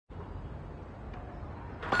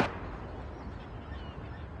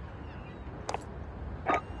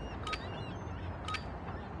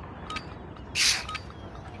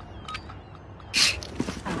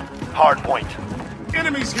hard point.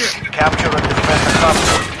 Enemies here! Capture and defend the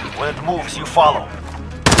convoy. When it moves, you follow.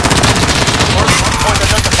 First point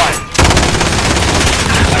identified.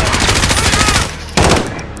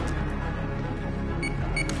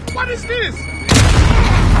 What is this?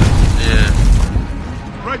 Yeah.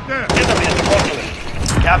 Right there! Enemy at the convoy.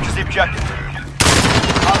 Capture the objective.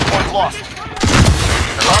 Hard point lost.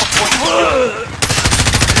 Hard point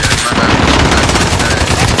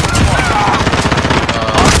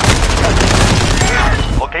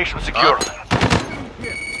location secured.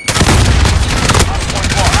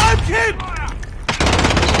 I'm hit!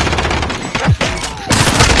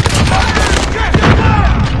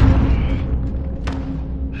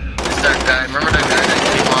 It's that guy. Remember that guy that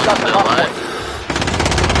came on to the line?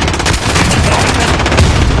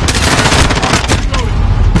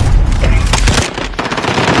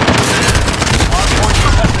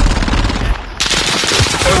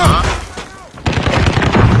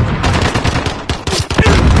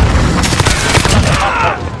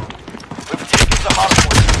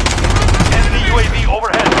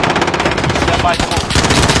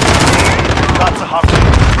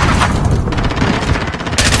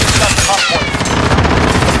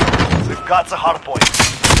 Got the hard point.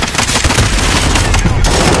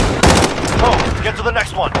 Oh, get to the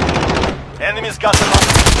next one. Enemies got the hard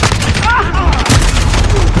point.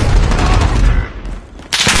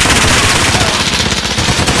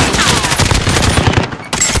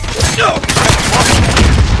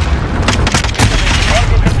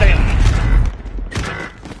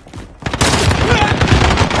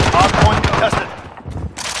 Hard point contested.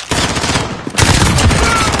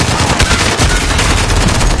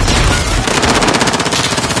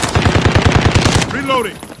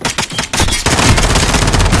 Reloading!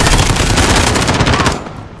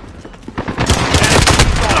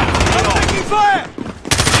 I'm taking fire!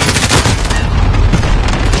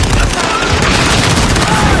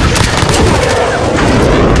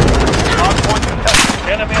 Hard point contested.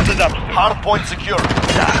 Enemy at the dump. Hard point secure.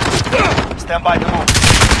 Stand by to move.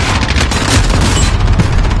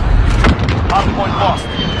 Hard point lost.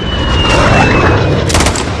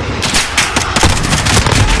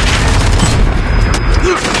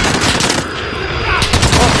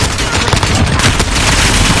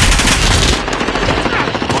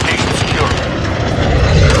 Location secure.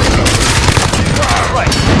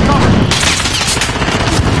 Right, cover.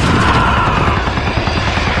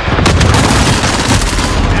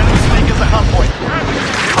 Enemy snake is a hot point.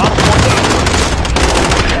 Hot point.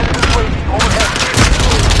 Enemy waiting overhead.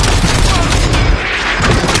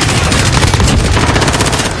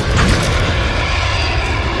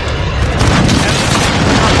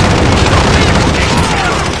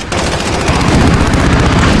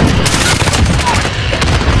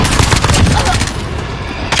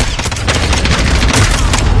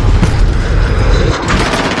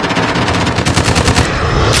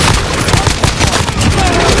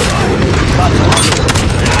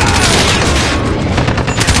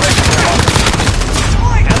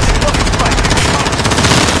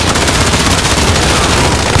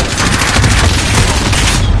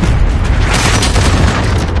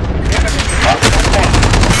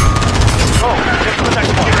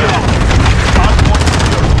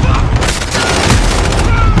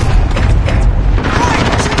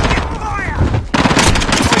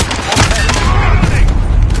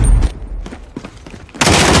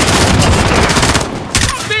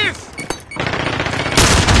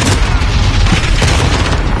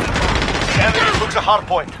 Hard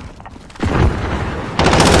point.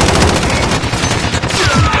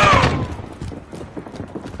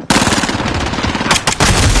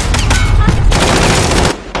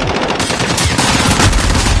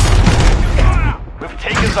 We've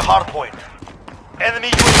taken the hard point.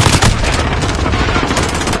 Enemy UAV.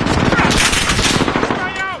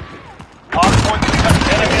 Hard point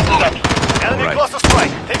contested. Enemy in the left. Enemy cluster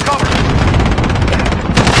strike. Take cover.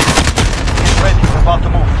 Ready. We're about to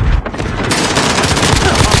move.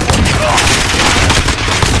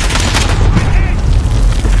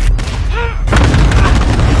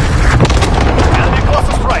 Enemy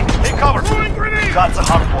cluster strike. Take cover. Got the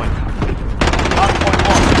hard point. Hard point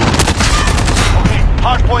lost. Okay,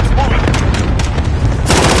 hard point's moving.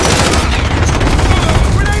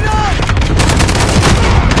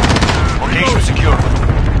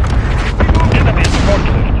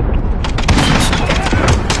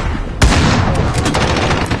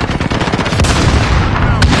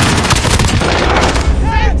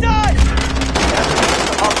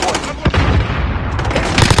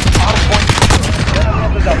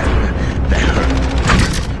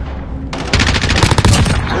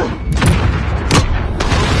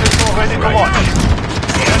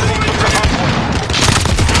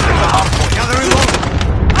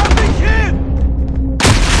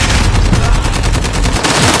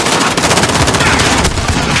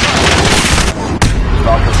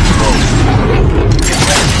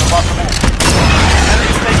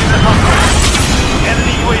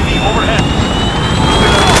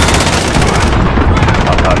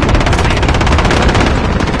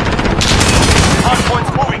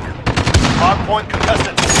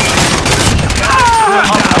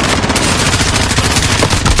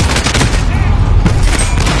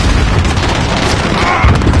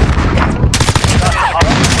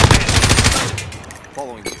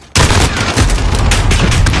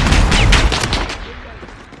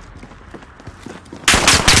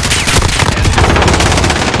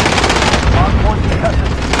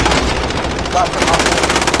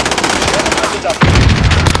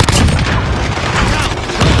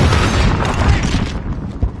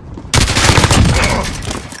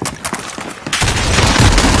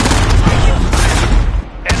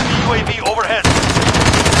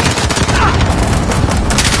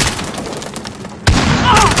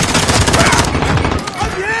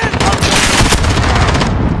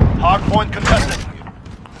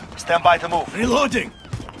 by the move. Reloading.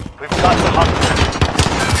 We've got the hard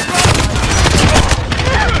point.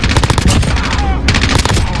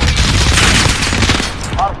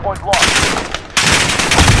 Hard point lost.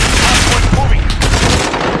 Hard point moving.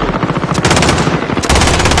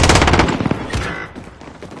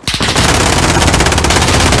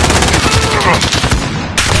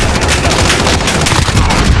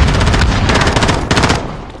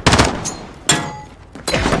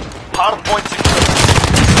 Hard point secured.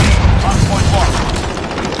 Hard point lost.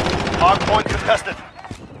 Hard point contested.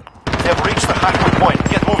 They have reached the halfway point.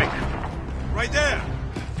 Get moving. Right there.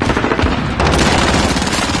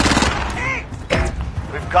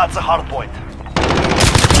 We've got the hard point.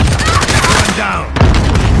 One down.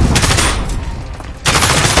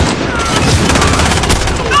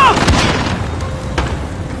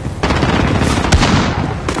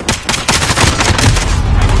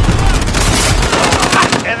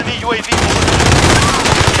 Enemy UAV.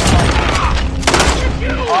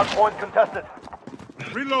 Hard point contested.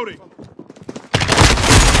 Reloading.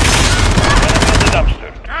 Enemy in the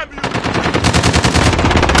dumpster. Ambulance.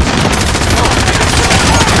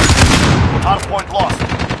 Hard point lost.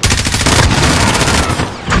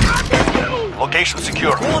 Location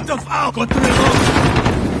secure. What the fuck? Got to reload.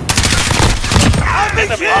 I'm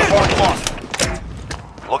Hard here. point lost.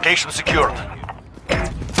 Location secured.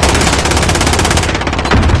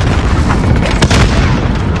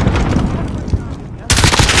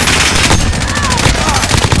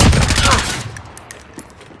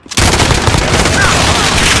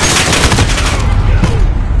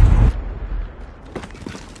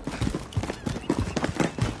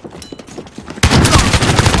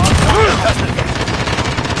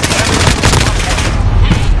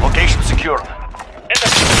 Location secured.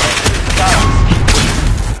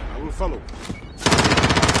 I will follow.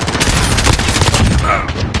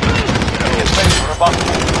 Get ready for a battle.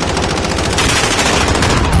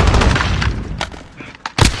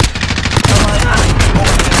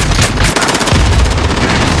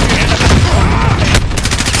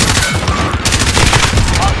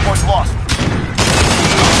 Hard point lost.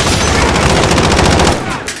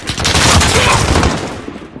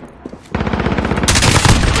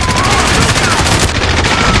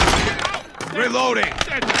 Reloading.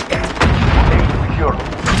 Location secured.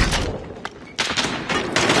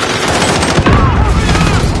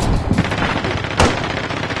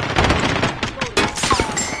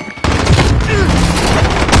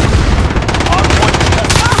 Hard point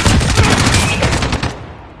contested.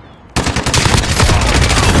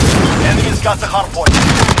 Enemy's got the hard point.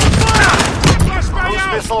 Cruise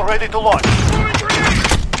missile ready to launch.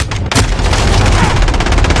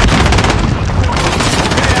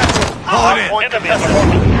 Hard point contested.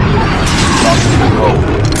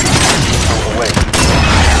 Away.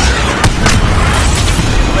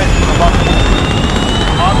 Ready for battle.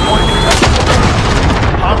 Hard point contested.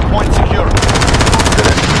 Hard point secure.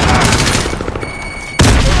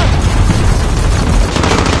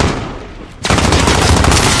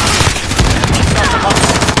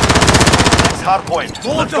 Next hard point. Let's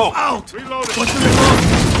Molotov go. out. Reloading. Got to reload.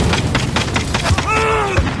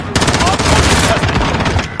 Hard point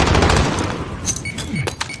contested.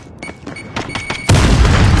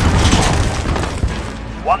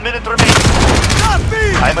 1 minute remaining. Not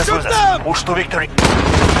me. Time is Shoot with us. them. Push to victory.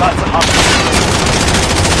 That's the hard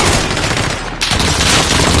point.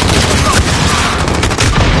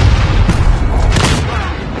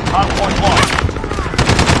 Hard point lost.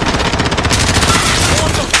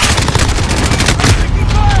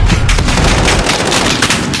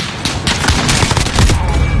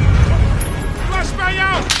 Flash me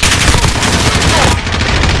out.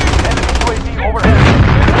 Enemy UAV overhead.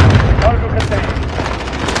 Cargo contained.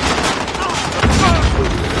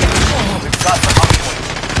 We've got the hard point.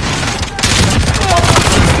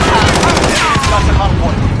 Enemy's got the hard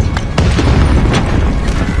point.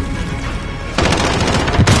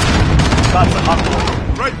 Got the hard point.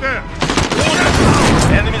 Right there.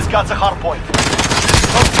 Enemy's got the hard point.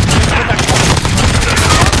 Oh, the next one.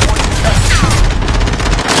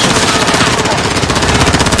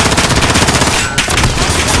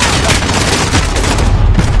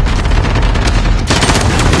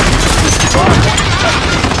 Hard point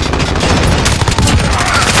contested.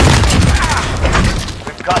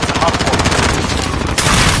 We've got the hard point.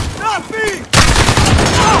 Not me.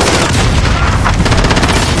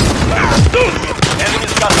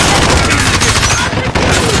 Enemy's got the hard point.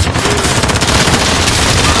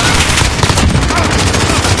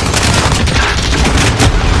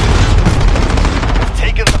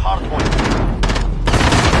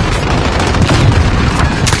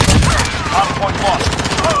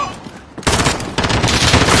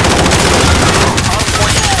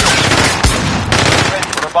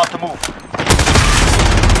 move.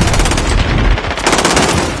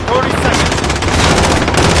 30 seconds.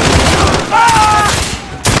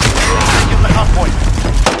 Get the hot point.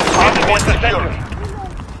 Hot point secured.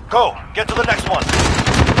 Go. Get to the next one.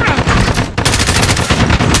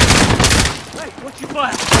 Hey, what you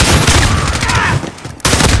fire?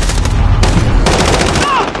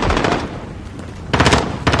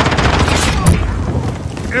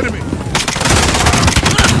 Enemy!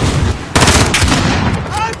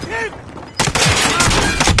 I'm hit!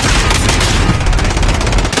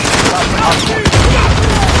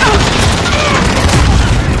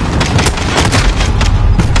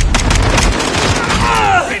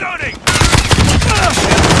 Reloading!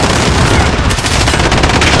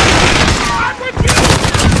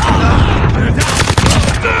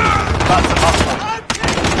 That's the hot point.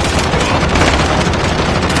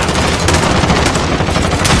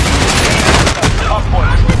 Hot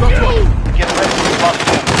point. Get ready for the hot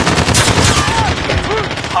point.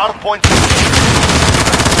 Hard point.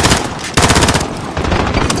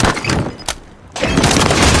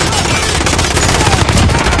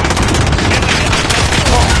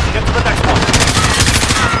 Get to the next one.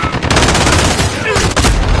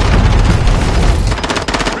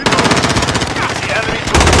 The enemy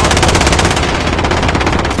to the hot point.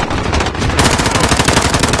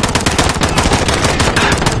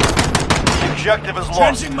 The objective is lost.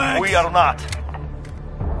 Changing mags. We are not.